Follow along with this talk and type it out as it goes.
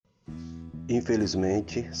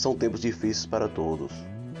Infelizmente, são tempos difíceis para todos.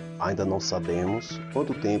 Ainda não sabemos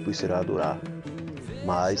quanto tempo isso irá durar,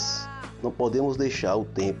 mas não podemos deixar o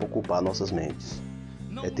tempo ocupar nossas mentes.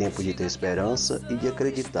 É tempo de ter esperança e de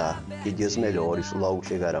acreditar que dias melhores logo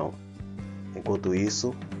chegarão. Enquanto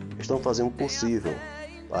isso, estão fazendo o possível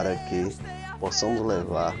para que possamos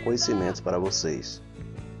levar conhecimentos para vocês.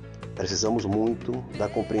 Precisamos muito da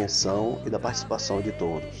compreensão e da participação de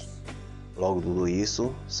todos. Logo tudo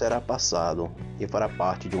isso será passado e fará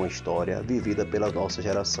parte de uma história vivida pela nossa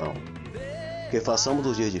geração. Que façamos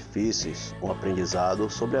dos dias difíceis um aprendizado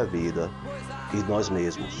sobre a vida e nós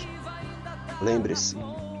mesmos. Lembre-se,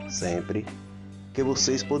 sempre, que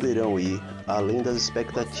vocês poderão ir além das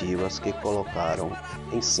expectativas que colocaram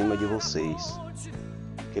em cima de vocês,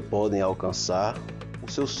 que podem alcançar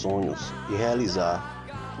os seus sonhos e realizar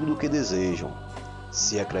tudo o que desejam,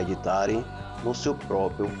 se acreditarem no seu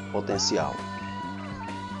próprio potencial.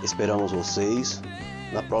 Esperamos vocês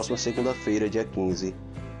na próxima segunda-feira, dia 15,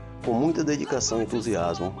 com muita dedicação e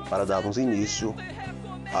entusiasmo para darmos início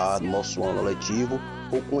ao nosso ano letivo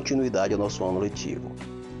ou continuidade ao nosso ano letivo.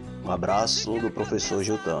 Um abraço do professor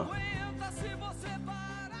Giltan.